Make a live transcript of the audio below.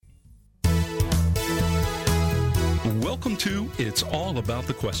Welcome to It's All About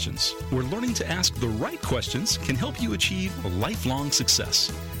the Questions, where learning to ask the right questions can help you achieve lifelong success.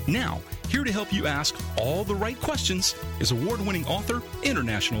 Now, here to help you ask all the right questions is award-winning author,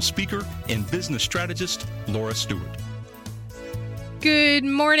 international speaker, and business strategist, Laura Stewart. Good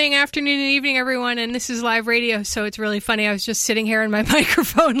morning, afternoon, and evening, everyone, and this is live radio, so it's really funny. I was just sitting here and my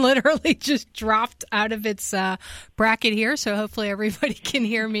microphone literally just dropped out of its bracket here, so hopefully everybody can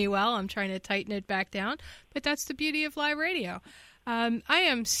hear me well. I'm trying to tighten it back down, but that's the beauty of live radio. I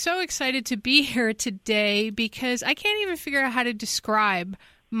am so excited to be here today because I can't even figure out how to describe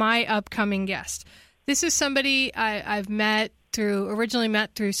my upcoming guest. This is somebody I've originally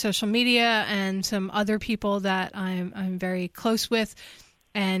met through social media and some other people that I'm very close with,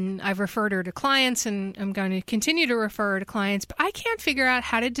 and I've referred her to clients, and I'm going to continue to refer her to clients, but I can't figure out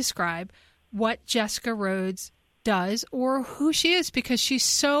how to describe what Jessica Rhodes does or who she is because she's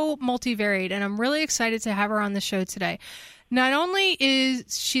so multivariate, and I'm really excited to have her on the show today. Not only is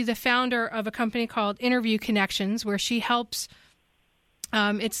she the founder of a company called Interview Connections, where she helps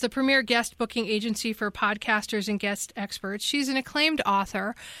it's the premier guest booking agency for podcasters and guest experts. She's an acclaimed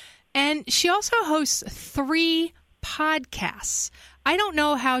author, and she also hosts 3 podcasts. I don't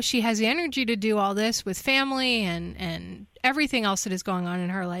know how she has the energy to do all this with family and everything else that is going on in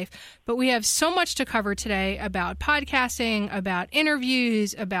her life, but we have so much to cover today about podcasting, about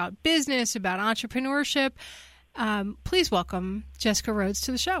interviews, about business, about entrepreneurship. Please welcome Jessica Rhodes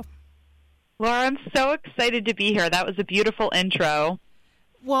to the show. Laura, I'm so excited to be here. That was a beautiful intro.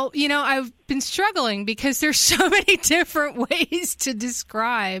 Well, you know, I've been struggling because there's so many different ways to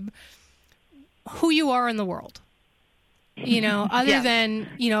describe who you are in the world. You know, other than,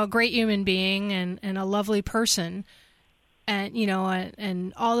 you know, a great human being and a lovely person and, you know,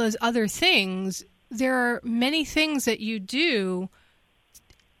 and all those other things, there are many things that you do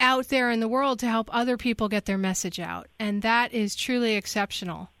out there in the world to help other people get their message out. And that is truly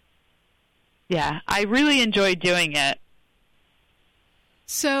exceptional. Yeah, I really enjoy doing it.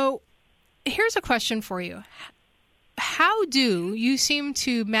 So here's a question for you. How do you seem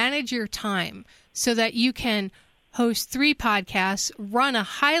to manage your time so that you can host 3 podcasts, run a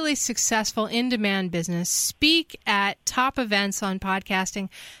highly successful in-demand business, speak at top events on podcasting,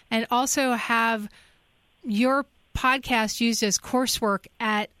 and also have your podcast used as coursework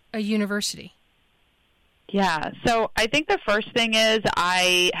at a university? Yeah, so I think the first thing is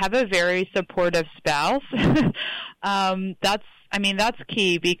I have a very supportive spouse. That's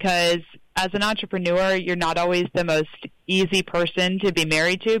key because as an entrepreneur, you're not always the most easy person to be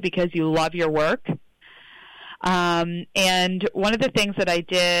married to because you love your work. And one of the things that I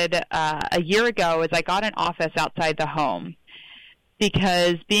did a year ago is I got an office outside the home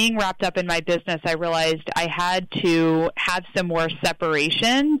because being wrapped up in my business, I realized I had to have some more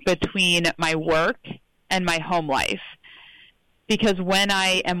separation between my work and my home life. Because when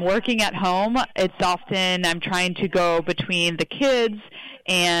I am working at home, it's often I'm trying to go between the kids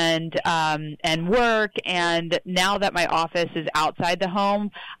and work. And now that my office is outside the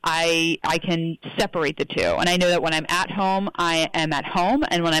home, I can separate the two. And I know that when I'm at home, I am at home,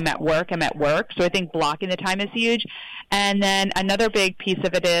 and when I'm at work, I'm at work. So I think blocking the time is huge. And then another big piece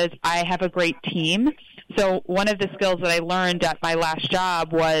of it is I have a great team. So one of the skills that I learned at my last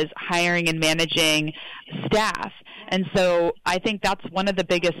job was hiring and managing staff. And so I think that's one of the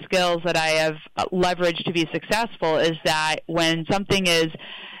biggest skills that I have leveraged to be successful is that when something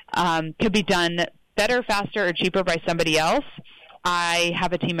could be done better, faster, or cheaper by somebody else, I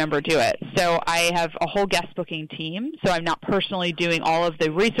have a team member do it. So I have a whole guest booking team. So I'm not personally doing all of the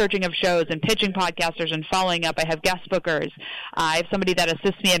researching of shows and pitching podcasters and following up. I have guest bookers. I have somebody that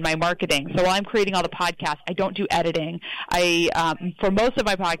assists me in my marketing. So while I'm creating all the podcasts, I don't do editing. For most of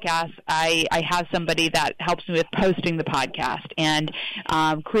my podcasts, I have somebody that helps me with posting the podcast and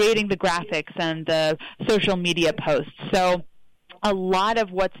creating the graphics and the social media posts. So a lot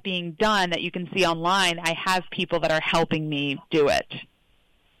of what's being done that you can see online, I have people that are helping me do it.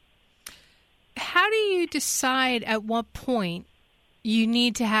 How do you decide at what point you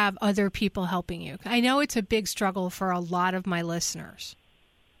need to have other people helping you? I know it's a big struggle for a lot of my listeners.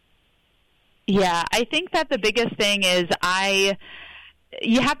 Yeah, I think that the biggest thing is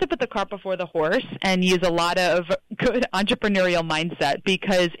you have to put the cart before the horse and use a lot of good entrepreneurial mindset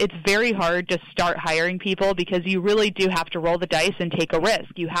because it's very hard to start hiring people because you really do have to roll the dice and take a risk.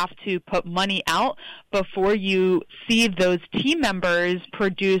 You have to put money out before you see those team members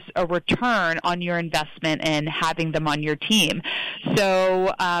produce a return on your investment and having them on your team.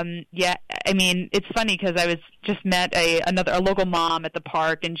 So, it's funny because I was just met a local mom at the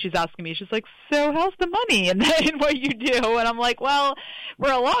park, and she's asking me, she's like, "So how's the money and what you do?" And I'm like, "Well,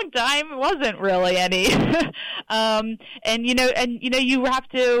 for a long time, it wasn't really any." And you have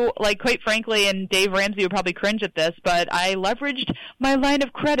to, like, quite frankly, and Dave Ramsey would probably cringe at this, but I leveraged my line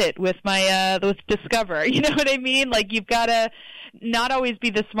of credit with my with Discover. You know what I mean? Like, you've got to not always be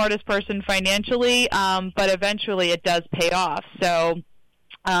the smartest person financially, but eventually it does pay off. So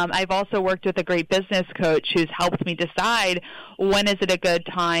I've also worked with a great business coach who's helped me decide when is it a good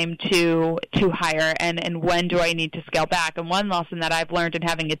time to hire and when do I need to scale back. And one lesson that I've learned in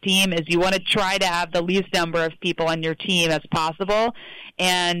having a team is you want to try to have the least number of people on your team as possible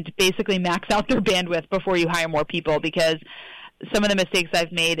and basically max out their bandwidth before you hire more people, because some of the mistakes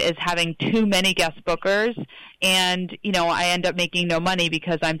I've made is having too many guest bookers, and, I end up making no money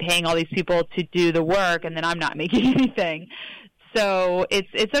because I'm paying all these people to do the work and then I'm not making anything. So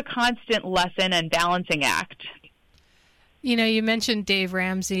it's a constant lesson and balancing act. You mentioned Dave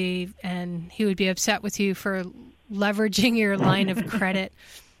Ramsey, and he would be upset with you for leveraging your line of credit.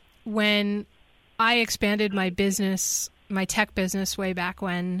 When I expanded my business, my tech business way back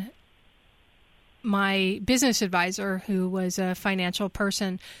when, my business advisor, who was a financial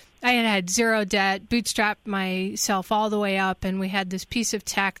person, I had zero debt, bootstrapped myself all the way up, and we had this piece of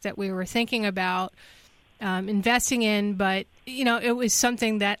tech that we were thinking about investing in, but, it was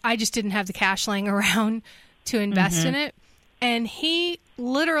something that I just didn't have the cash laying around to invest in it. And he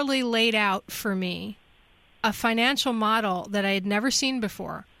literally laid out for me a financial model that I had never seen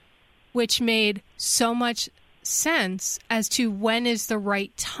before, which made so much sense as to when is the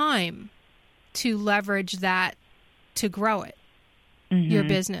right time to leverage that to grow it, your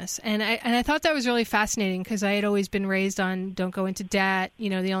business. And I thought that was really fascinating, because I had always been raised on don't go into debt.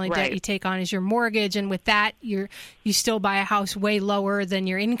 The only debt you take on is your mortgage. And with that, you still buy a house way lower than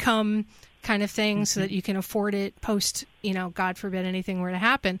your income kind of thing, so that you can afford it post, God forbid anything were to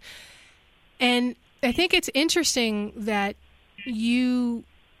happen. And I think it's interesting that you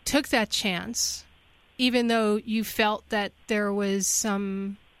took that chance, even though you felt that there was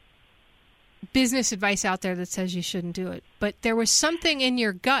some business advice out there that says you shouldn't do it. But there was something in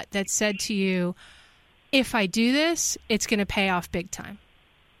your gut that said to you, if I do this, it's going to pay off big time.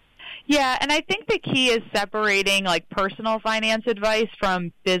 Yeah, and I think the key is separating, like, personal finance advice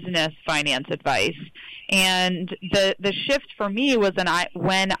from business finance advice. And the shift for me was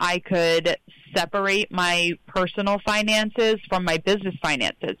when I could separate my personal finances from my business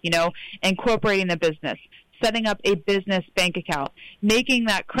finances, incorporating the business, setting up a business bank account, making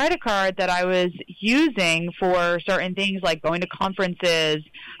that credit card that I was using for certain things like going to conferences,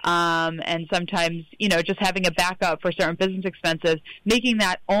 and sometimes, just having a backup for certain business expenses, making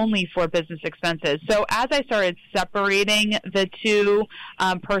that only for business expenses. So as I started separating the two,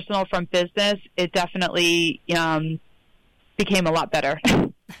 personal from business, it definitely became a lot better.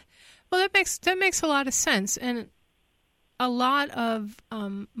 Well, that makes a lot of sense. And a lot of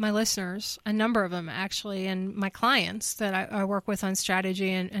my listeners, a number of them actually, and my clients that I work with on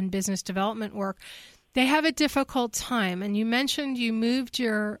strategy and business development work, they have a difficult time. And you mentioned you moved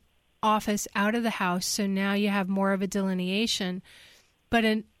your office out of the house, so now you have more of a delineation. But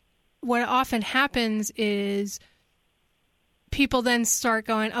what often happens is people then start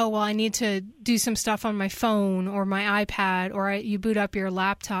going, oh, well, I need to do some stuff on my phone or my iPad, or you boot up your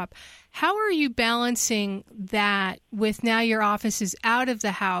laptop. How are you balancing that with now your office is out of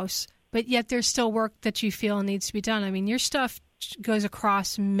the house, but yet there's still work that you feel needs to be done? I mean, your stuff goes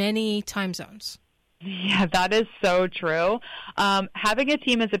across many time zones. Yeah, that is so true. Having a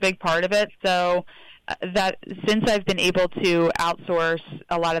team is a big part of it. So that since I've been able to outsource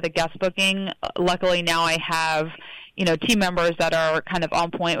a lot of the guest booking, luckily now I have, team members that are kind of on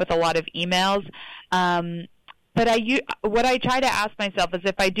point with a lot of emails. But what I try to ask myself is,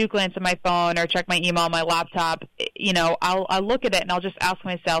 if I do glance at my phone or check my email on my laptop, I'll look at it and I'll just ask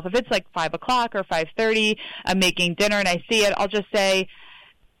myself, if it's like 5 o'clock or 5:30, I'm making dinner and I see it, I'll just say,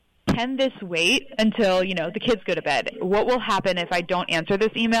 can this wait until, the kids go to bed? What will happen if I don't answer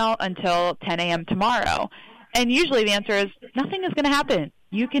this email until 10 a.m. tomorrow? And usually the answer is, nothing is going to happen.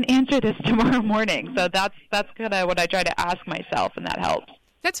 You can answer this tomorrow morning. So that's kind of what I try to ask myself, and that helps.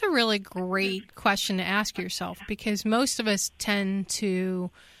 That's a really great question to ask yourself, because most of us tend to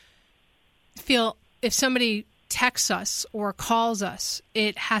feel if somebody texts us or calls us,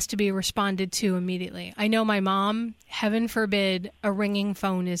 it has to be responded to immediately. I know my mom, heaven forbid, a ringing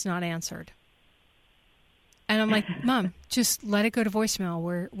phone is not answered. And I'm like, Mom, just let it go to voicemail.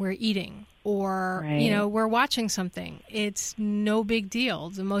 We're eating, or, right. We're watching something. It's no big deal.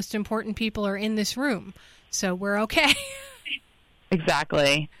 The most important people are in this room, so we're okay.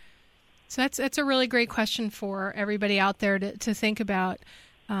 Exactly. So that's a really great question for everybody out there to think about,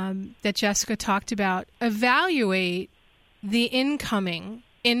 that Jessica talked about. Evaluate the incoming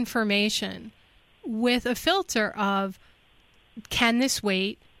information with a filter of, can this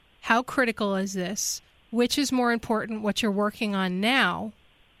wait? How critical is this? Which is more important, what you're working on now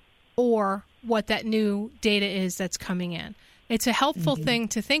or what that new data is that's coming in? It's a helpful thing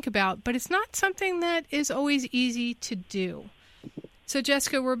to think about, but it's not something that is always easy to do. So,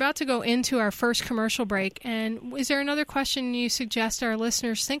 Jessica, we're about to go into our first commercial break. And is there another question you suggest our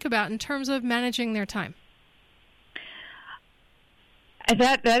listeners think about in terms of managing their time?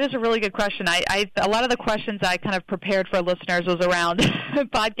 That is a really good question. A lot of the questions I kind of prepared for listeners was around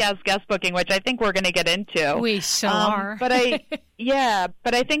podcast guest booking, which I think we're going to get into. We so are. But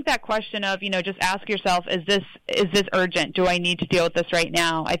I think that question of, just ask yourself, is this urgent? Do I need to deal with this right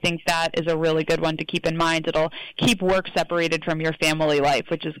now? I think that is a really good one to keep in mind. It'll keep work separated from your family life,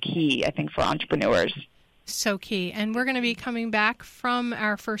 which is key, I think, for entrepreneurs. So key. And we're going to be coming back from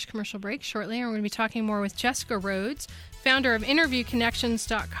our first commercial break shortly, and we're going to be talking more with Jessica Rhodes, founder of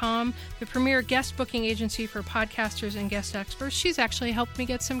InterviewConnections.com, the premier guest booking agency for podcasters and guest experts. She's actually helped me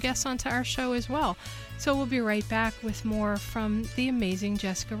get some guests onto our show as well. So we'll be right back with more from the amazing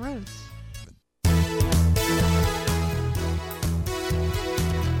Jessica Rhodes.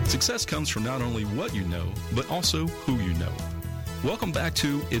 Success comes from not only what you know, but also who you know. Welcome back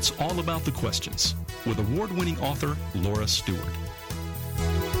to It's All About the Questions with award-winning author Laura Stewart.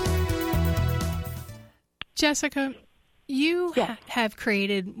 Jessica, you have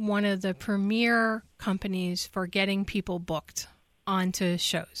created one of the premier companies for getting people booked onto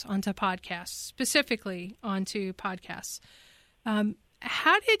shows, onto podcasts, specifically onto podcasts.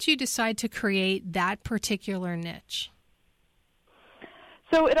 How did you decide to create that particular niche?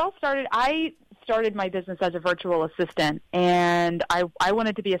 So it all started, I started my business as a virtual assistant, and I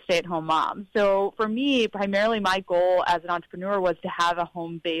wanted to be a stay-at-home mom. So for me, primarily my goal as an entrepreneur was to have a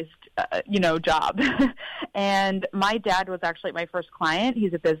home-based, job. And my dad was actually my first client.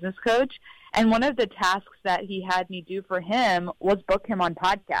 He's a business coach. And one of the tasks that he had me do for him was book him on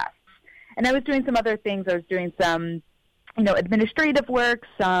podcasts. And I was doing some other things. I was doing some, administrative work,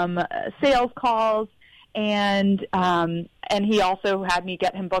 some sales calls, and he also had me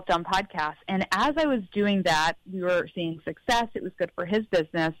get him booked on podcasts. And as I was doing that, we were seeing success. It was good for his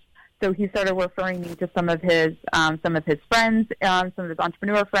business. So he started referring me to some of his friends, some of his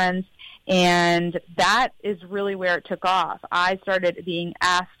entrepreneur friends, and that is really where it took off. I started being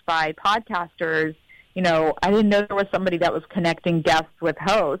asked by podcasters, I didn't know there was somebody that was connecting guests with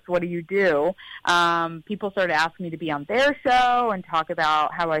hosts. What do you do? People started asking me to be on their show and talk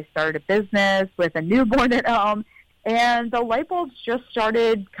about how I started a business with a newborn at home. And the light bulbs just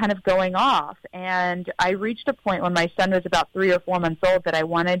started kind of going off. And I reached a point when my son was about 3 or 4 months old that I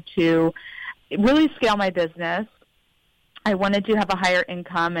wanted to really scale my business. I wanted to have a higher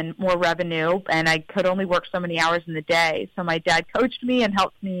income and more revenue, and I could only work so many hours in the day. So my dad coached me and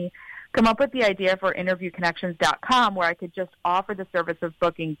helped me come up with the idea for InterviewConnections.com, where I could just offer the service of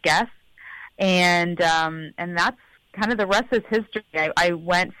booking guests. And that's kind of the rest is history. I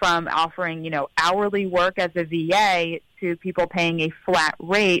went from offering, hourly work as a VA to people paying a flat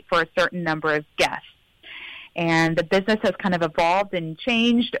rate for a certain number of guests. And the business has kind of evolved and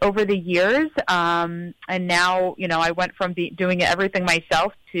changed over the years. And now, I went from doing everything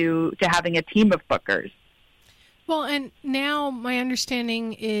myself to having a team of bookers. Well, and now my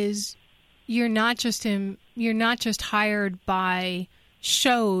understanding is you're not just hired by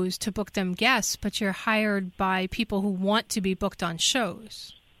shows to book them guests, but you're hired by people who want to be booked on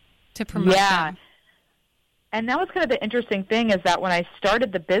shows to promote them. And that was kind of the interesting thing, is that when I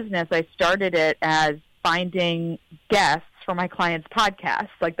started the business, I started it as finding guests for my clients' podcasts.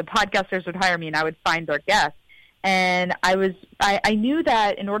 Like the podcasters would hire me and I would find their guests. And I knew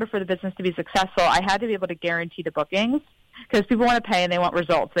that in order for the business to be successful, I had to be able to guarantee the bookings, because people want to pay and they want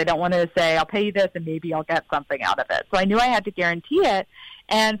results. They don't want to say, I'll pay you this and maybe I'll get something out of it. So I knew I had to guarantee it.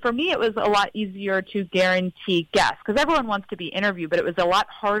 And for me, it was a lot easier to guarantee guests, because everyone wants to be interviewed, but it was a lot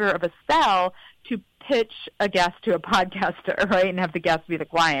harder of a sell to pitch a guest to a podcaster, right, and have the guest be the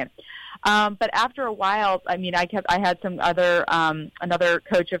client. But after a while, I had some another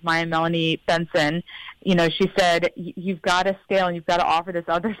coach of mine, Melanie Benson, she said, you've got to scale and you've got to offer this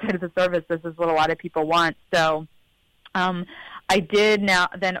other side of the service. This is what a lot of people want. So I did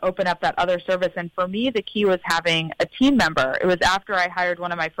then open up that other service. And for me, the key was having a team member. It was after I hired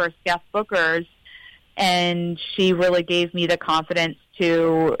one of my first guest bookers, and she really gave me the confidence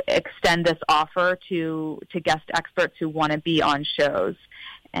to extend this offer to guest experts who want to be on shows.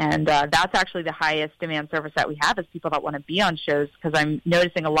 And that's actually the highest demand service that we have is people that want to be on shows, because I'm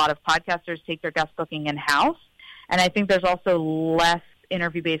noticing a lot of podcasters take their guest booking in-house. And I think there's also less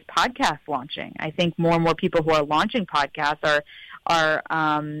interview-based podcasts launching. I think more and more people who are launching podcasts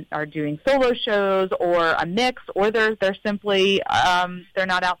are doing solo shows or a mix, or they're simply they're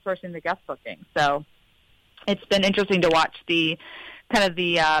not outsourcing the guest booking. So it's been interesting to watch the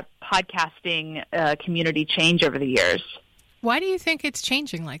podcasting community change over the years. Why do you think it's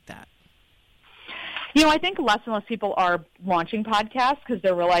changing like that? I think less and less people are launching podcasts because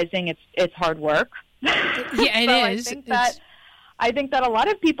they're realizing it's hard work. Yeah, it is. I think that a lot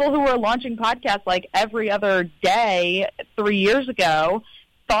of people who were launching podcasts like every other day 3 years ago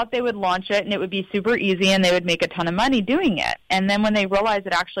thought they would launch it and it would be super easy and they would make a ton of money doing it. And then when they realized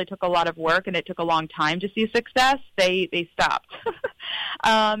it actually took a lot of work and it took a long time to see success, they stopped.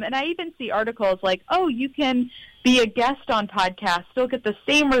 And I even see articles like, oh, you can be a guest on podcasts, still get the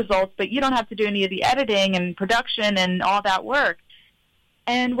same results, but you don't have to do any of the editing and production and all that work.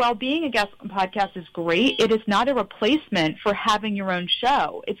 And while being a guest on podcast is great, it is not a replacement for having your own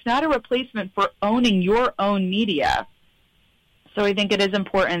show. It's not a replacement for owning your own media. So I think it is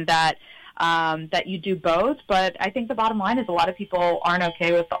important that you do both. But I think the bottom line is a lot of people aren't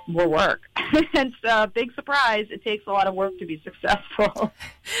okay with more work. And big surprise, it takes a lot of work to be successful.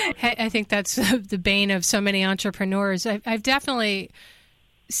 I think that's the bane of so many entrepreneurs. I've definitely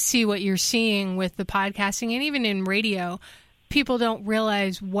see what you're seeing with the podcasting and even in radio. People don't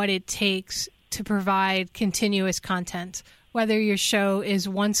realize what it takes to provide continuous content, whether your show is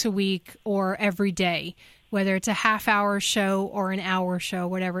once a week or every day, whether it's a half-hour show or an hour show,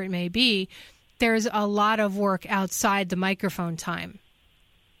 whatever it may be. There's a lot of work outside the microphone time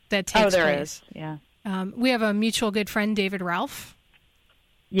that takes place. Oh, there is, yeah. We have a mutual good friend, David Ralph.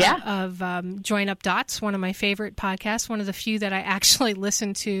 Yeah. Of Join Up Dots, one of my favorite podcasts, one of the few that I actually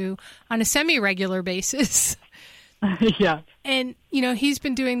listen to on a semi-regular basis. Yeah. And, he's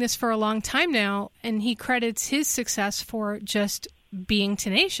been doing this for a long time now, and he credits his success for just being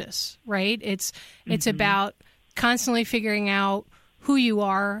tenacious, right? It's about constantly figuring out who you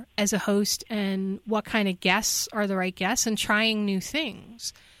are as a host and what kind of guests are the right guests and trying new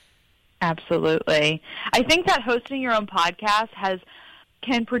things. Absolutely. I think that hosting your own podcast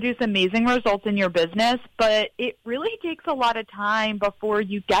can produce amazing results in your business, but it really takes a lot of time before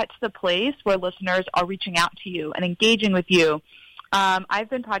you get to the place where listeners are reaching out to you and engaging with you. I've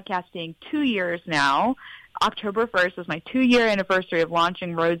been podcasting 2 years now. October 1st is my 2-year anniversary of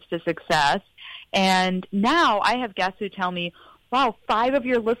launching Roads to Success. And now I have guests who tell me, wow, 5 of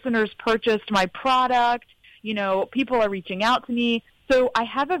your listeners purchased my product. People are reaching out to me. So I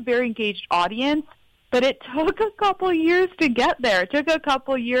have a very engaged audience. But it took a couple years to get there. It took a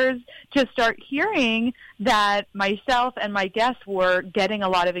couple years to start hearing that myself and my guests were getting a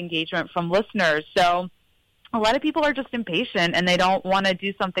lot of engagement from listeners. So a lot of people are just impatient and they don't want to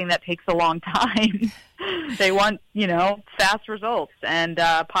do something that takes a long time. They want, fast results. And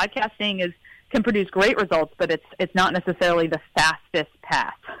podcasting can produce great results, but it's not necessarily the fastest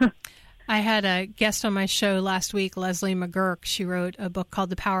path. I had a guest on my show last week, Leslie McGurk. She wrote a book called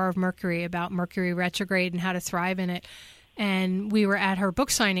The Power of Mercury about Mercury retrograde and how to thrive in it. And we were at her book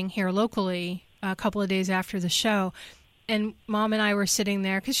signing here locally a couple of days after the show. And Mom and I were sitting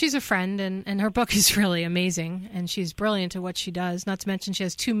there because she's a friend and her book is really amazing. And she's brilliant at what she does. Not to mention she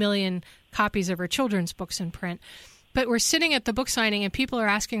has 2 million copies of her children's books in print. But we're sitting at the book signing and people are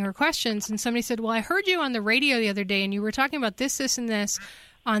asking her questions. And somebody said, well, I heard you on the radio the other day and you were talking about this, this, and this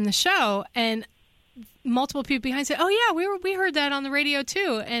on the show, and multiple people behind said, oh yeah, we heard that on the radio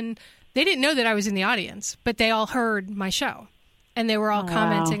too. And they didn't know that I was in the audience, but they all heard my show and they were all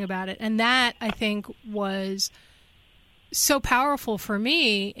commenting about it. And that, I think, was so powerful for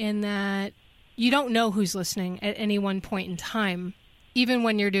me in that you don't know who's listening at any one point in time, even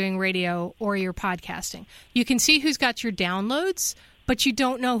when you're doing radio or you're podcasting. You can see who's got your downloads, but you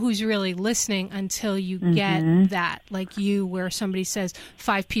don't know who's really listening until you get that, like you, where somebody says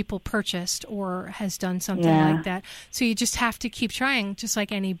 5 people purchased or has done something like that. So you just have to keep trying, just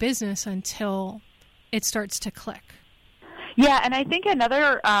like any business, until it starts to click. Yeah, and I think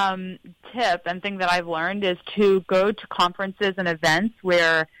another tip and thing that I've learned is to go to conferences and events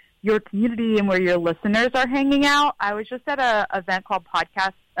where your community and where your listeners are hanging out. I was just at an event called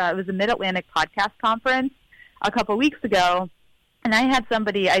Podcast. It was a Mid-Atlantic Podcast Conference a couple weeks ago. And I had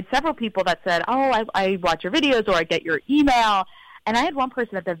several people that said, oh, I watch your videos or I get your email. And I had one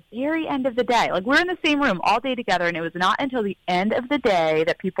person at the very end of the day, like we're in the same room all day together, and it was not until the end of the day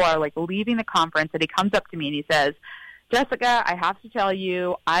that people are like leaving the conference that he comes up to me and he says, Jessica, I have to tell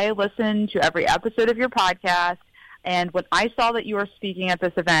you, I listen to every episode of your podcast. And when I saw that you were speaking at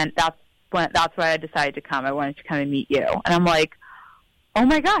this event, that's why I decided to come. I wanted to come and meet you. And I'm like, oh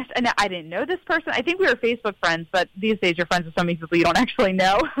my gosh. And I didn't know this person. I think we were Facebook friends, but these days you're friends with so many people you don't actually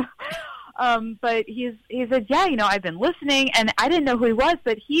know. But he said, yeah, I've been listening, and I didn't know who he was,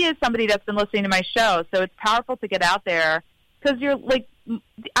 but he is somebody that's been listening to my show. So it's powerful to get out there, because you're like,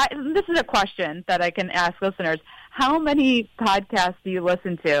 this is a question that I can ask listeners. How many podcasts do you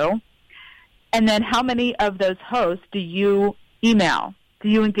listen to? And then how many of those hosts do you email? Do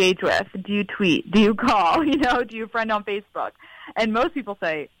you engage with? Do you tweet? Do you call? Do you friend on Facebook? And most people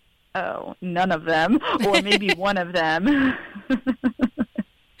say, oh, none of them, or maybe one of them.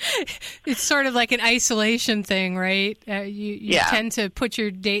 It's sort of like an isolation thing, right? You tend to put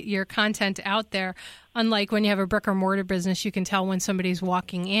your content out there. Unlike when you have a brick or mortar business, you can tell when somebody's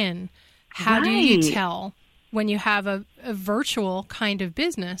walking in. How do you tell when you have a virtual kind of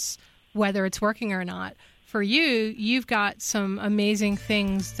business, whether it's working or not? For you, you've got some amazing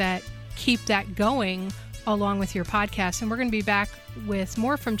things that keep that going along with your podcast. And we're going to be back with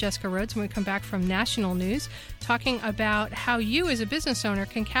more from Jessica Rhodes when we come back from national news, talking about how you as a business owner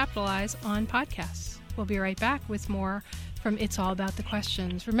can capitalize on podcasts. We'll be right back with more from It's All About the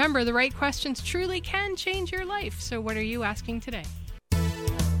Questions. Remember, the right questions truly can change your life. So what are you asking today?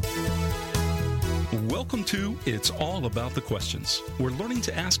 Welcome to It's All About the Questions, where learning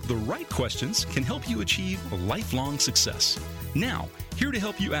to ask the right questions can help you achieve lifelong success. Now, here to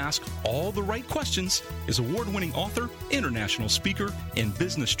help you ask all the right questions is award-winning author, international speaker, and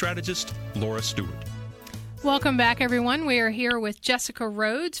business strategist, Laura Stewart. Welcome back, everyone. We are here with Jessica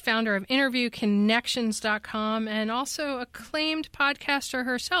Rhodes, founder of InterviewConnections.com, and also acclaimed podcaster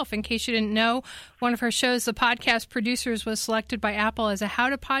herself. In case you didn't know, one of her shows, The Podcast Producers, was selected by Apple as a How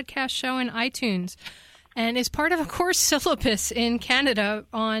to Podcast show in iTunes, and is part of a course syllabus in Canada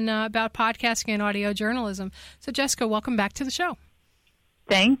on about podcasting and audio journalism. So, Jessica, welcome back to the show.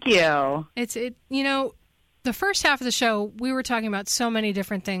 Thank you. The first half of the show, we were talking about so many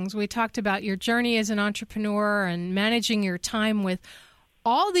different things. We talked about your journey as an entrepreneur and managing your time with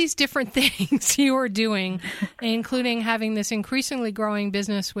all these different things you were doing, including having this increasingly growing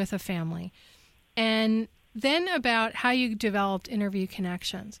business with a family. And then about how you developed Interview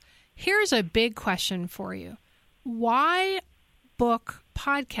Connections. Here's a big question for you. Why book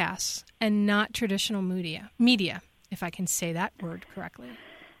podcasts and not traditional media, if I can say that word correctly?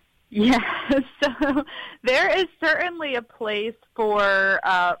 Yeah, so there is certainly a place for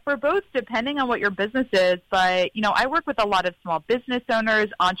both, depending on what your business is. But, I work with a lot of small business owners,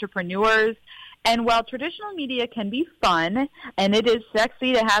 entrepreneurs, and while traditional media can be fun and it is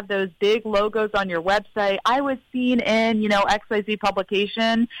sexy to have those big logos on your website, I was seen in, XYZ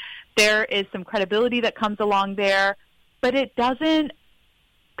publication. There is some credibility that comes along there, but it doesn't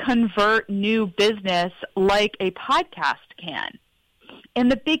convert new business like a podcast can. And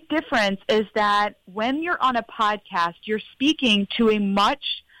the big difference is that when you're on a podcast, you're speaking to a much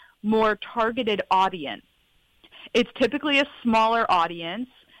more targeted audience. It's typically a smaller audience,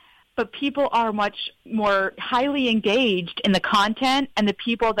 but people are much more highly engaged in the content and the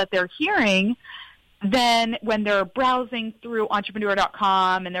people that they're hearing than when they're browsing through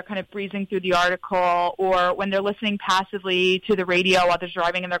entrepreneur.com and they're kind of breezing through the article, or when they're listening passively to the radio while they're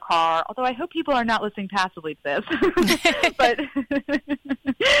driving in their car, although I hope people are not listening passively to this. But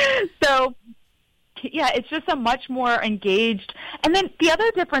so, yeah, it's just a much more engaged. And then the other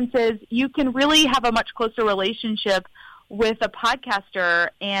difference is you can really have a much closer relationship with a podcaster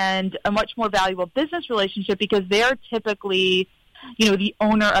and a much more valuable business relationship, because they're typically, the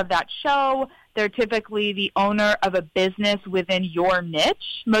owner of that show. They're typically the owner of a business within your niche.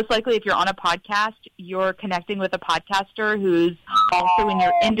 Most likely, if you're on a podcast, you're connecting with a podcaster who's also in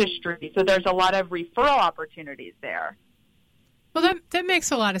your industry. So there's a lot of referral opportunities there. Well, that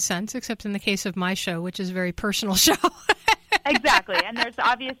makes a lot of sense, except in the case of my show, which is a very personal show. Exactly. And there's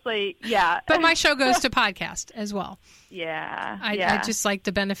obviously, yeah. But my show goes to podcast as well. Yeah. I just like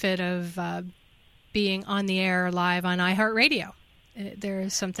the benefit of being on the air live on iHeartRadio. There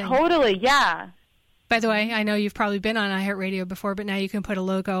is something. Totally, yeah. By the way, I know you've probably been on iHeartRadio before, but now you can put a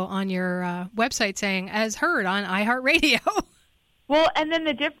logo on your website saying, as heard on iHeartRadio. Well, and then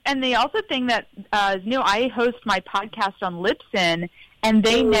the also thing that is new, I host my podcast on Libsyn, and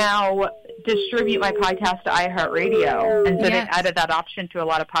they now distribute my podcast to iHeartRadio. And so they've added that option to a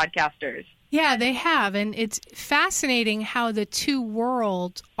lot of podcasters. Yeah, they have. And it's fascinating how the two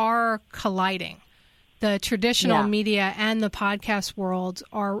worlds are colliding. The traditional media and the podcast world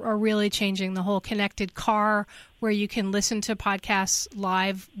are really changing. The whole connected car, where you can listen to podcasts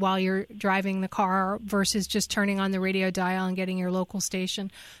live while you're driving the car versus just turning on the radio dial and getting your local station.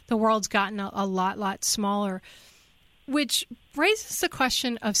 The world's gotten a lot smaller. Which raises the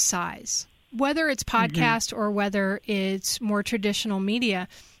question of size. Whether it's podcast or whether it's more traditional media,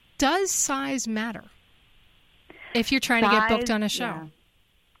 does size matter if you're trying to get booked on a show?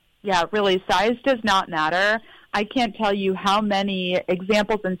 Yeah, really, size does not matter. I can't tell you how many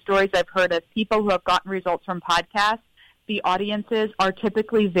examples and stories I've heard of people who have gotten results from podcasts. The audiences are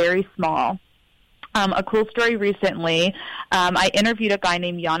typically very small. A cool story recently, I interviewed a guy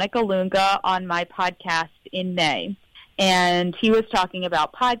named Yannick Alunga on my podcast in May. And he was talking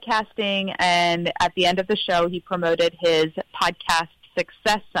about podcasting, and at the end of the show, he promoted his Podcast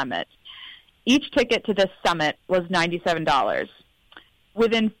Success Summit. Each ticket to this summit was $97.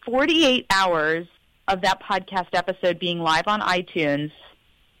 Within 48 hours of that podcast episode being live on iTunes,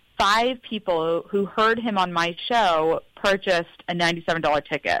 5 people who heard him on my show purchased a $97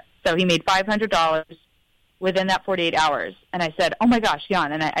 ticket. So he made $500 within that 48 hours. And I said, oh my gosh,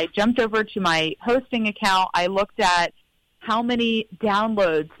 Jan. And I jumped over to my hosting account. I looked at how many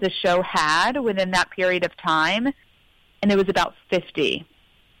downloads the show had within that period of time, and it was about 50.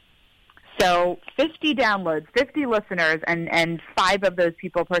 So 50 downloads, 50 listeners, and 5 of those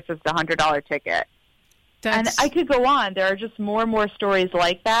people purchased a $100 ticket. And I could go on. There are just more and more stories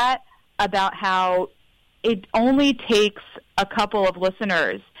like that about how it only takes a couple of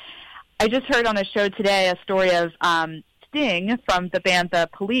listeners. I just heard on a show today a story of Sting from the band The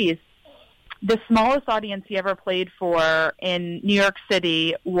Police. The smallest audience he ever played for in New York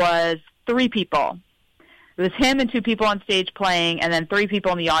City was 3 people. It was him and 2 people on stage playing, and then 3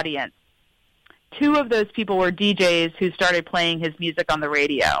 people in the audience. 2 of those people were DJs who started playing his music on the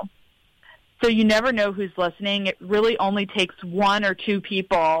radio. So you never know who's listening. It really only takes 1 or 2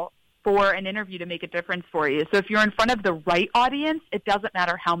 people for an interview to make a difference for you. So if you're in front of the right audience, it doesn't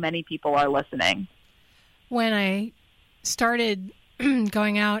matter how many people are listening. When I started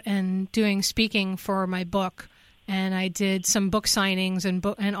going out and doing speaking for my book, and I did some book signings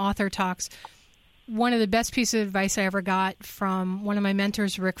and author talks, one of the best pieces of advice I ever got from one of my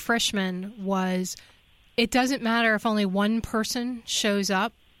mentors, Rick Frischman, was it doesn't matter if only one person shows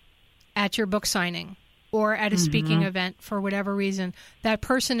up at your book signing or at a speaking event for whatever reason. That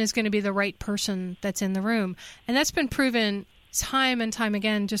person is going to be the right person that's in the room. And that's been proven time and time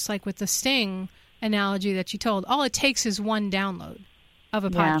again, just like with the Sting analogy that you told. All it takes is one download of a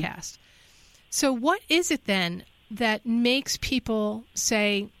podcast. So what is it then that makes people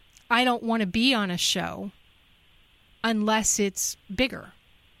say, I don't want to be on a show unless it's bigger?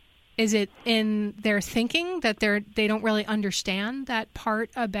 Is it in their thinking that they don't really understand that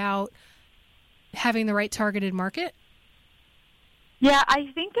part about having the right targeted market? Yeah, I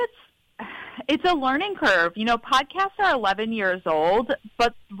think it's a learning curve. You know, podcasts are 11 years old,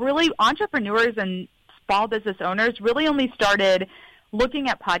 but really entrepreneurs and small business owners really only started looking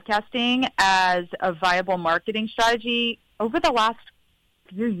at podcasting as a viable marketing strategy over the last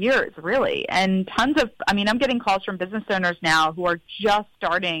few years, really. And I'm getting calls from business owners now who are just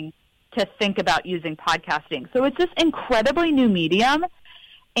starting to think about using podcasting. So it's this incredibly new medium,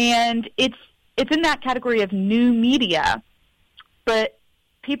 and it's in that category of new media, but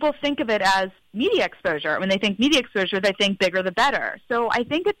people think of it as media exposure. When they think media exposure, they think bigger the better. So I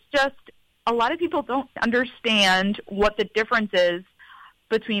think it's just a lot of people don't understand what the difference is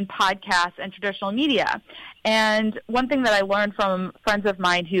between podcasts and traditional media. And one thing that I learned from friends of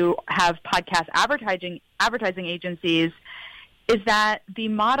mine who have podcast advertising agencies is that the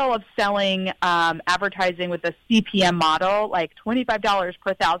model of selling advertising with a CPM model, like $25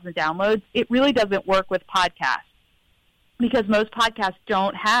 per 1,000 downloads, it really doesn't work with podcasts because most podcasts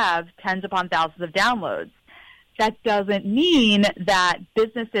don't have tens upon thousands of downloads. That doesn't mean that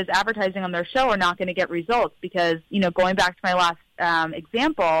businesses advertising on their show are not going to get results because, going back to my last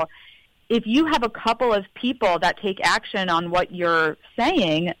example, if you have a couple of people that take action on what you're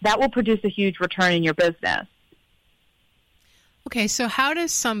saying, that will produce a huge return in your business. Okay, so how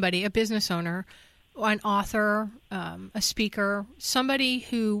does somebody, a business owner, an author, a speaker, somebody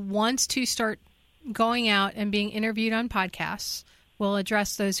who wants to start going out and being interviewed on podcasts, we'll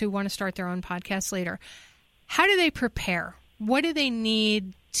address those who want to start their own podcasts later, how do they prepare? What do they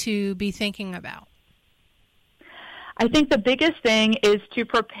need to be thinking about? I think the biggest thing is to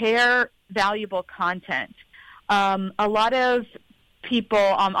prepare valuable content. A lot of people,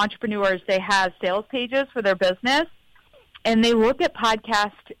 entrepreneurs, they have sales pages for their business, and they look at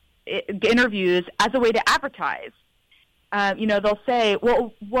podcast interviews as a way to advertise. They'll say,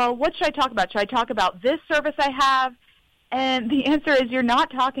 well, what should I talk about? Should I talk about this service I have? And the answer is you're not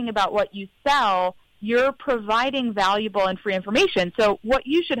talking about what you sell. You're providing valuable and free information. So what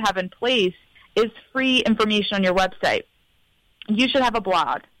you should have in place is free information on your website. You should have a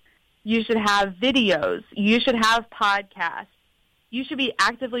blog. You should have videos. You should have podcasts. You should be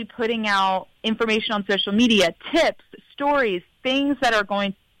actively putting out information on social media, tips, stories, things that are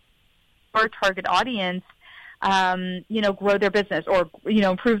going to our target audience, grow their business or,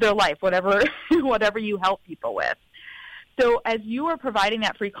 improve their life, whatever you help people with. So as you are providing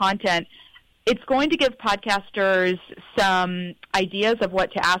that free content, it's going to give podcasters some ideas of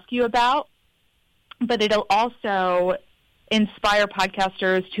what to ask you about, but it'll also inspire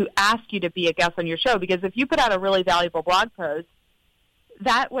podcasters to ask you to be a guest on your show, because if you put out a really valuable blog post,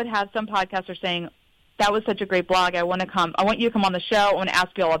 that would have some podcasters saying, that was such a great blog, I want you to come on the show, I want to ask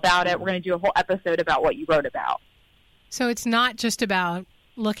you all about it, we're going to do a whole episode about what you wrote about. So it's not just about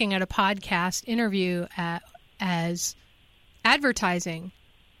looking at a podcast interview as advertising.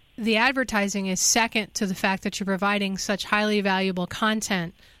 The advertising is second to the fact that you're providing such highly valuable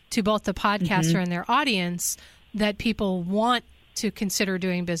content to both the podcaster and their audience that people want to consider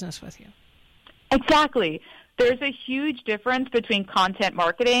doing business with you. Exactly. There's a huge difference between content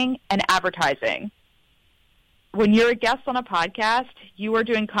marketing and advertising. When you're a guest on a podcast, you are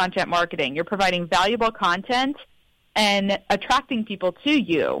doing content marketing. You're providing valuable content and attracting people to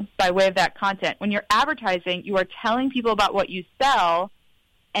you by way of that content. When you're advertising, you are telling people about what you sell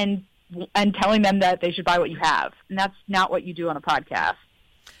and telling them that they should buy what you have. And that's not what you do on a podcast.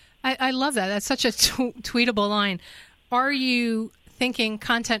 I love that. That's such a tweetable line. Are you thinking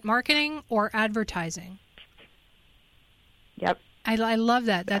content marketing or advertising? Yep. I love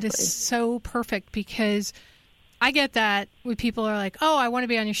that. Exactly. That is so perfect, because I get that when people are like, oh, I want to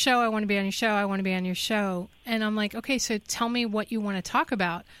be on your show, I want to be on your show, I want to be on your show. And I'm like, okay, so tell me what you want to talk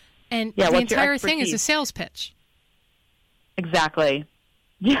about. And the entire thing is a sales pitch. Exactly.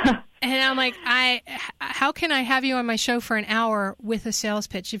 Yeah. And I'm like, how can I have you on my show for an hour with a sales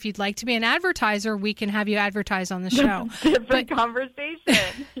pitch? If you'd like to be an advertiser, we can have you advertise on the show. Different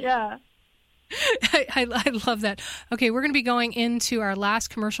conversation. Yeah. I love that. Okay, we're going to be going into our last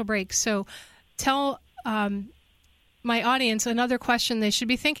commercial break. So tell my audience another question they should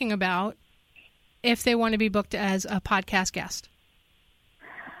be thinking about if they want to be booked as a podcast guest.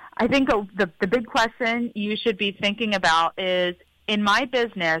 I think the big question you should be thinking about is, in my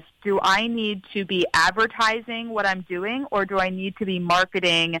business, do I need to be advertising what I'm doing, or do I need to be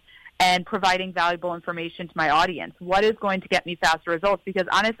marketing and providing valuable information to my audience? What is going to get me faster results? Because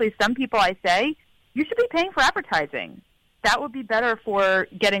honestly, some people I say, you should be paying for advertising. That would be better for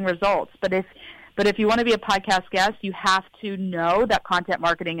getting results. But if you want to be a podcast guest, you have to know that content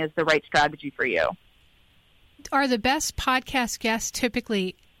marketing is the right strategy for you. Are the best podcast guests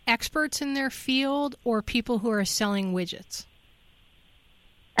typically experts in their field or people who are selling widgets?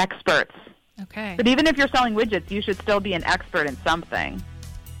 Experts. Okay. But even if you're selling widgets, you should still be an expert in something.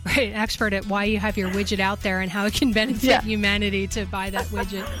 Right, expert at why you have your widget out there and how it can benefit humanity to buy that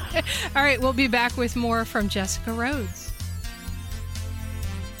widget. All right, we'll be back with more from Jessica Rhodes.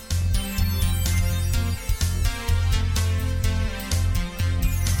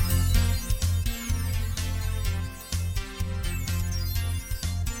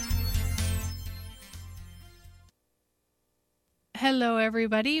 Hello,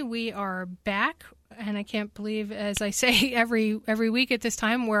 everybody. We are back, and I can't believe, as I say every week at this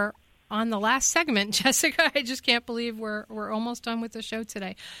time, we're on the last segment. Jessica, I just can't believe we're almost done with the show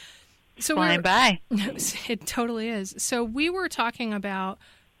today. So flying by. It totally is. So we were talking about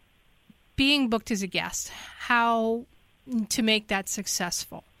being booked as a guest, how to make that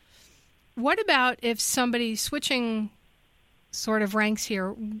successful. What about if somebody, switching sort of ranks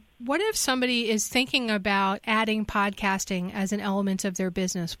here, what if somebody is thinking about adding podcasting as an element of their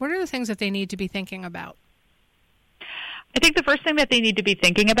business? What are the things that they need to be thinking about? I think the first thing that they need to be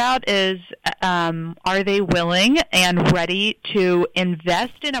thinking about is, are they willing and ready to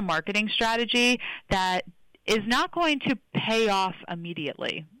invest in a marketing strategy that is not going to pay off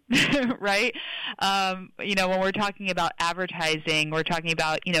immediately? Right? When we're talking about advertising, we're talking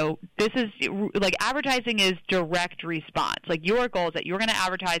about, this is like advertising is direct response. Like your goal is that you're going to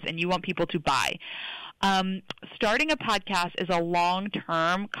advertise and you want people to buy. Starting a podcast is a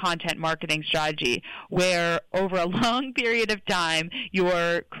long-term content marketing strategy where over a long period of time,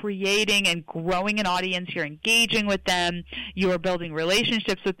 you're creating and growing an audience, you're engaging with them, you're building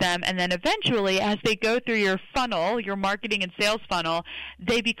relationships with them, and then eventually as they go through your funnel, your marketing and sales funnel,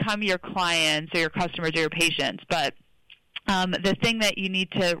 they become your clients or your customers or your patients. But the thing that you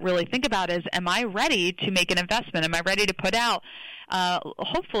need to really think about is, am I ready to make an investment? Am I ready to put out,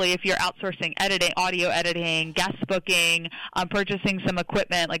 hopefully if you're outsourcing editing, audio editing, guest booking, purchasing some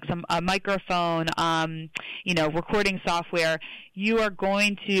equipment like a microphone, recording software, you are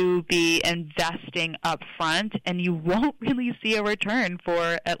going to be investing up front, and you won't really see a return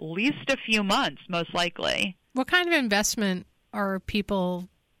for at least a few months, most likely. What kind of investment do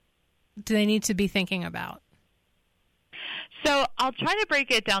they need to be thinking about? So I'll try to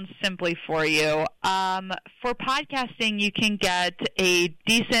break it down simply for you. For podcasting, you can get a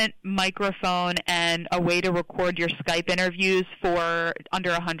decent microphone and a way to record your Skype interviews for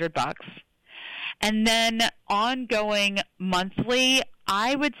under $100. And then ongoing monthly,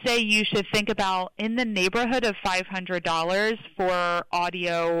 I would say you should think about in the neighborhood of $500 for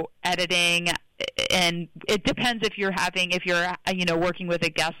audio editing. And it depends if you're working with a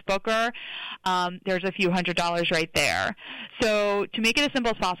guest booker. There's a few $100s right there. So to make it as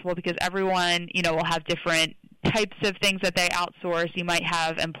simple as possible, because everyone, will have different types of things that they outsource. You might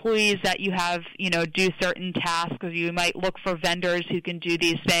have employees that you have, do certain tasks, or you might look for vendors who can do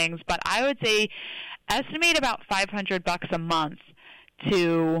these things. But I would say estimate about $500 a month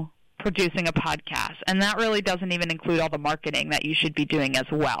to producing a podcast. And that really doesn't even include all the marketing that you should be doing as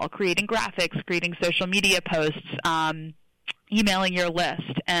well, creating graphics, creating social media posts, emailing your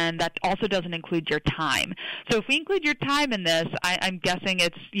list, and that also doesn't include your time. So if we include your time in this, I'm guessing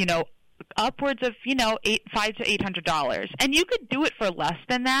it's, upwards of, $500 to $800. And you could do it for less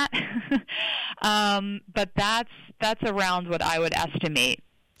than that, but that's around what I would estimate.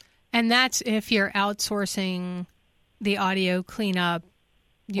 And that's if you're outsourcing the audio cleanup,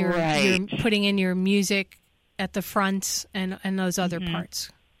 you're putting in your music at the front and those other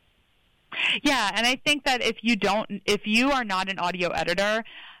parts. Yeah, and I think that if you are not an audio editor,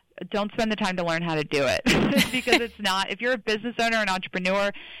 don't spend the time to learn how to do it because it's not. If you're a business owner, an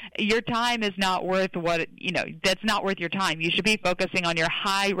entrepreneur, your time is not worth that's not worth your time. You should be focusing on your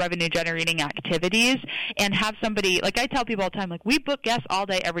high revenue generating activities and have somebody, like I tell people all the time, like we book guests all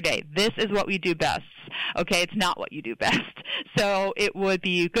day, every day. This is what we do best. Okay, it's not what you do best. So it would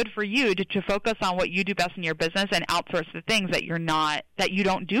be good for you to focus on what you do best in your business and outsource the things that you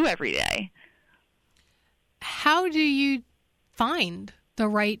don't do every day. How do you find the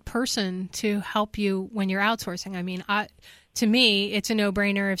right person to help you when you're outsourcing? I mean, to me, it's a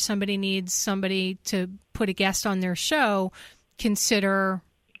no-brainer. If somebody needs somebody to put a guest on their show, consider,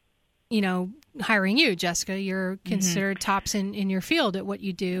 hiring you, Jessica. You're considered tops in your field at what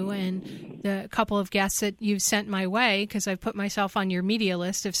you do. And the couple of guests that you've sent my way, because I've put myself on your media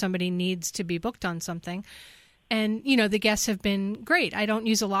list if somebody needs to be booked on something. And, the guests have been great. I don't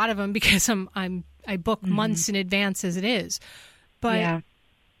use a lot of them because I book months in advance as it is. But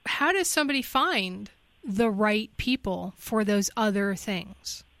how does somebody find the right people for those other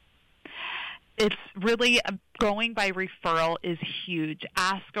things? It's really going by referral is huge.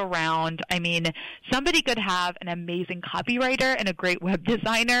 Ask around. I mean, somebody could have an amazing copywriter and a great web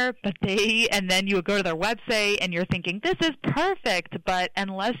designer, and then you would go to their website and you're thinking, this is perfect. But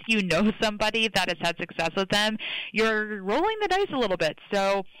unless you know somebody that has had success with them, you're rolling the dice a little bit.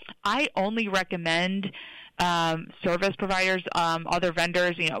 So I only recommend service providers, other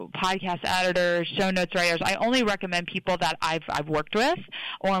vendors, podcast editors, show notes writers. I only recommend people that I've worked with,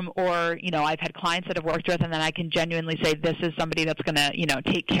 or I've had clients that I've worked with, and then I can genuinely say this is somebody that's going to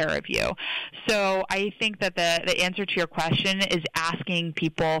take care of you. So I think that the answer to your question is asking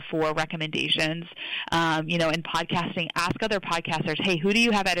people for recommendations. In podcasting, ask other podcasters, hey, who do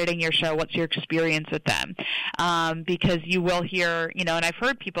you have editing your show? What's your experience with them? Because you will hear, and I've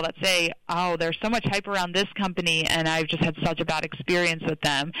heard people that say, oh, there's so much hype around this company and I've just had such a bad experience with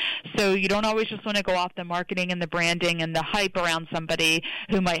them. So you don't always just want to go off the marketing and the branding and the hype around somebody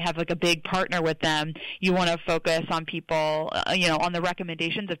who might have like a big partner with them. You want to focus on people, on the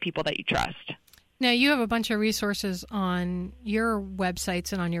recommendations of people that you trust. Now, you have a bunch of resources on your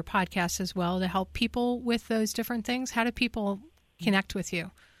websites and on your podcast as well to help people with those different things. How do people connect with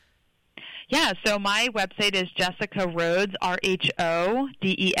you? Yeah, so my website is Jessica Rhodes, RHODES,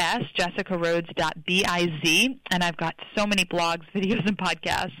 jessicarhodes.biz, and I've got so many blogs, videos, and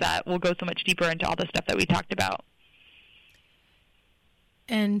podcasts that will go so much deeper into all the stuff that we talked about.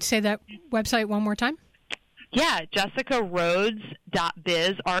 And say that website one more time. Yeah,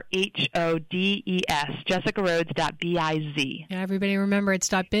 jessicarhodes.biz, RHODES, jessicarhodes.biz. Yeah, everybody remember it's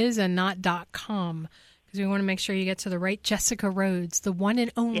 .biz and not .com. Because we want to make sure you get to the right Jessica Rhodes, the one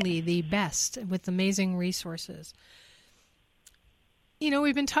and only, the best, with amazing resources.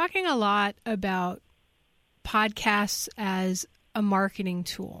 We've been talking a lot about podcasts as a marketing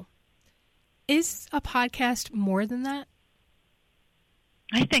tool. Is a podcast more than that?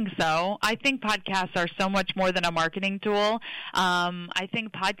 I think so. I think podcasts are so much more than a marketing tool. I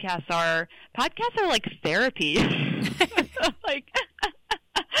think podcasts are like therapy. Like,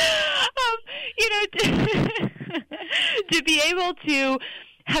 to be able to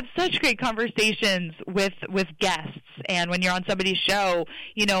have such great conversations with guests, and when you're on somebody's show,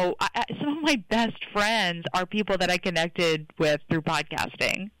 some of my best friends are people that I connected with through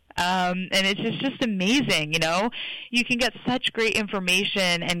podcasting. And it's just amazing, You can get such great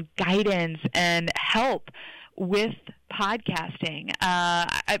information and guidance and help with podcasting.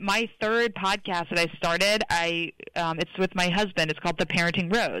 My third podcast that I started, it's with my husband. It's called The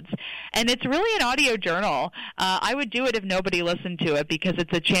Parenting Roads, and it's really an audio journal. I would do it if nobody listened to it, because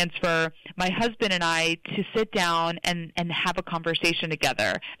it's a chance for my husband and I to sit down and have a conversation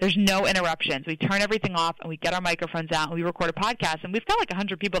together. There's no interruptions. We turn everything off and we get our microphones out and we record a podcast, and we've got like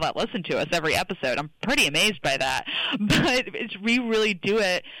 100 people that listen to us every episode. I'm pretty amazed by that, but we really do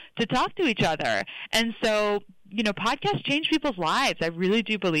it to talk to each other. And so, podcasts change people's lives. I really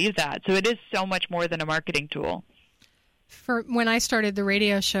do believe that. So it is so much more than a marketing tool. For when I started the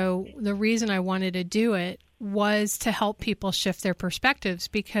radio show, the reason I wanted to do it was to help people shift their perspectives,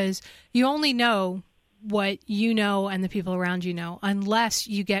 because you only know what you know and the people around you know unless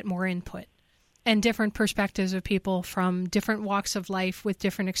you get more input and different perspectives of people from different walks of life with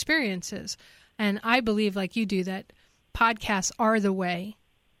different experiences. And I believe, like you do, that podcasts are the way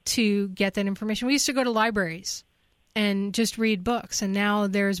to get that information. We used to go to libraries and just read books, and now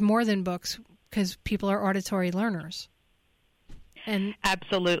there's more than books because people are auditory learners. And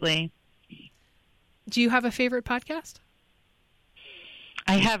absolutely. Do you have a favorite podcast?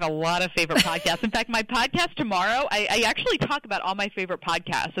 I have a lot of favorite podcasts. In fact, my podcast tomorrow, I actually talk about all my favorite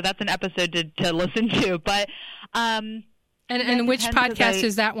podcasts, so that's an episode to listen to. But and which podcast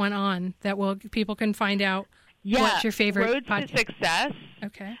is that one on that people can find out? Yeah, what's your favorite Roads podcast? to Success.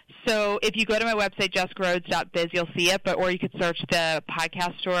 Okay. So if you go to my website, jessicarhodes.biz, you'll see it, or you could search the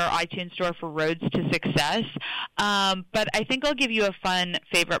podcast store or iTunes store for Roads to Success. But I think I'll give you a fun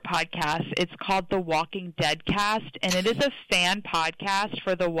favorite podcast. It's called The Walking Dead Cast, and it is a fan podcast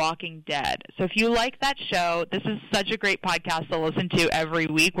for The Walking Dead. So if you like that show, this is such a great podcast to listen to every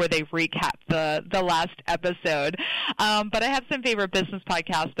week, where they recap the last episode. But I have some favorite business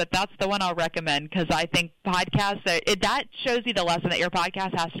podcasts, but that's the one I'll recommend, because I think podcasts, that shows you the lesson that your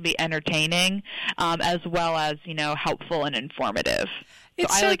podcast has to be entertaining, as well as, helpful and informative. So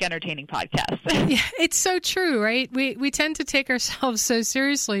I like entertaining podcasts. Yeah, it's so true, right? We tend to take ourselves so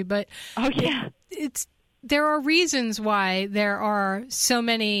seriously, but there are reasons why there are so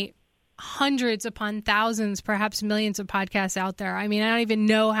many hundreds upon thousands, perhaps millions of podcasts out there. I mean, I don't even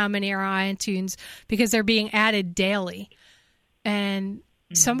know how many are on iTunes because they're being added daily. And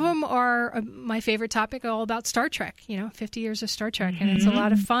some of them are my favorite topic, all about Star Trek, 50 years of Star Trek. And it's a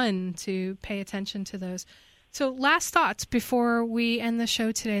lot of fun to pay attention to those. So last thoughts before we end the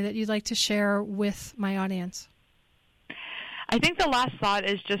show today that you'd like to share with my audience. I think the last thought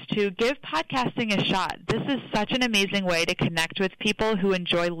is just to give podcasting a shot. This is such an amazing way to connect with people who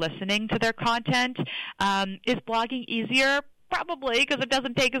enjoy listening to their content. Is blogging easier? Probably, because it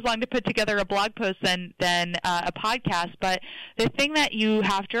doesn't take as long to put together a blog post than a podcast. But the thing that you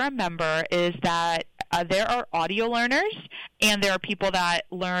have to remember is that there are audio learners and there are people that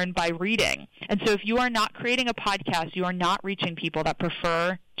learn by reading. And so if you are not creating a podcast, you are not reaching people that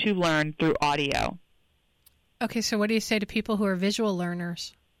prefer to learn through audio. Okay, so what do you say to people who are visual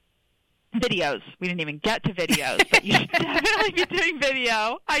learners? Videos. We didn't even get to videos, but you should definitely be doing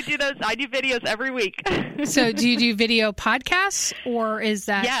video. I do videos every week. So do you do video podcasts, or is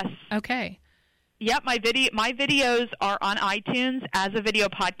that? Yes. Okay. Yep, my videos are on iTunes as a video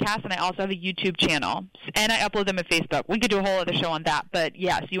podcast, and I also have a YouTube channel, and I upload them to Facebook. We could do a whole other show on that, but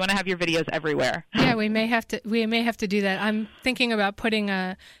yes, you want to have your videos everywhere. Yeah, we may have to do that. I'm thinking about putting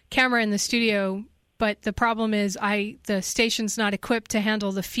a camera in the studio, but the problem is the station's not equipped to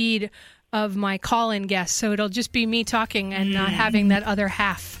handle the feed of my call-in guests, so it'll just be me talking and not having that other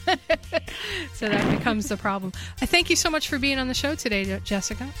half. So that becomes the problem. I thank you so much for being on the show today,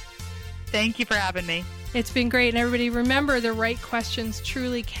 Jessica. Thank you for having me. It's been great. And everybody, remember, the right questions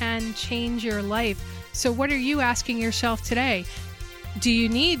truly can change your life. So what are you asking yourself today? Do you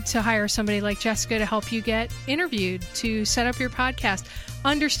need to hire somebody like Jessica to help you get interviewed, to set up your podcast?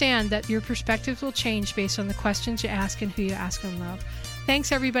 Understand that your perspectives will change based on the questions you ask and who you ask and love.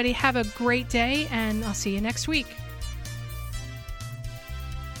 Thanks, everybody. Have a great day, and I'll see you next week.